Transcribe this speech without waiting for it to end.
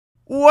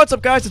What's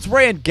up, guys? It's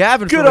Ray and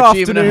Gavin Good from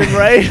afternoon,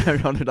 Ray.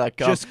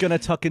 Just gonna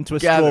tuck into a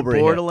Gavin, strawberry.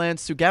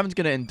 Borderlands 2. Gavin's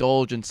gonna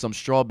indulge in some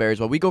strawberries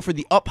while we go for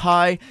the up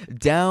high,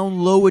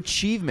 down low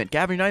achievement.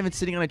 Gavin, you're not even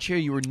sitting on a chair.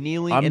 You were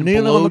kneeling in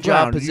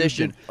blowjob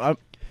position. All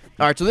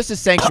right, so this is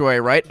Sanctuary,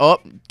 right? Oh,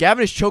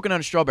 Gavin is choking on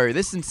a strawberry.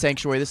 This is in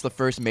Sanctuary. This is the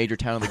first major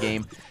town of the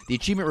game. The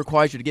achievement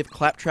requires you to give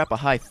Claptrap a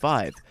high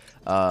five.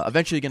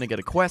 Eventually, you're gonna get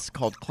a quest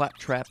called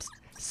Claptrap's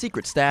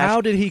Secret Stash.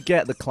 How did he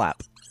get the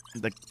clap?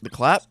 The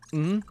clap?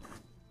 Mm-hmm.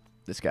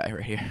 This guy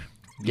right here.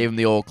 Gave him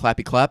the old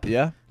clappy clap.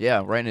 Yeah?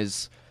 Yeah, right in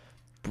his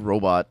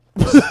robot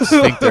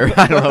sphincter.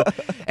 I don't know.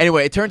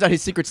 Anyway, it turns out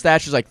his secret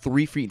stash is like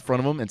 3 feet in front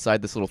of him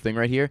inside this little thing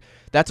right here.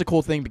 That's a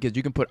cool thing because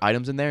you can put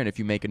items in there, and if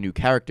you make a new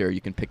character,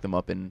 you can pick them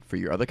up for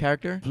your other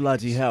character.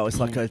 Bloody hell, it's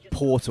like a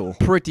portal.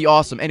 Pretty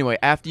awesome. Anyway,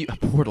 after you... A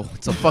portal.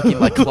 It's a fucking,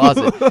 like,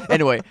 closet.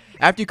 Anyway,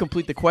 after you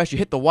complete the quest, you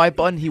hit the Y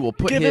button. He will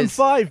put Give him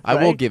 5,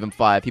 I will give him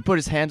 5. He put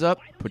his hands up.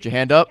 Put your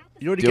hand up.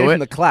 You already gave him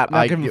the clap.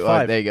 Now give him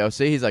 5. There you go.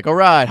 See, he's like, all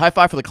right, high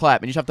five for the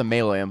clap. And you just have to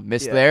melee him.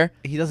 Miss there.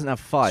 He doesn't have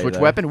 5. Switch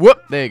weapon.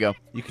 Whoop. There you go.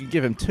 You can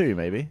give him 2,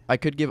 maybe. I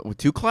could give it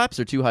 2 claps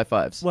or 2 high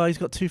fives. Well, he's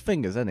got 2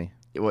 fingers, hasn't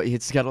he? Well,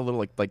 it's got a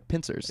little like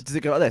pincers. Does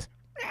it go like this?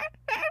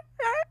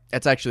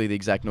 That's actually the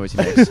exact noise he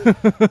makes.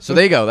 So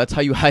there you go. That's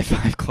how you high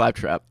five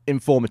Claptrap.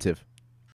 Informative.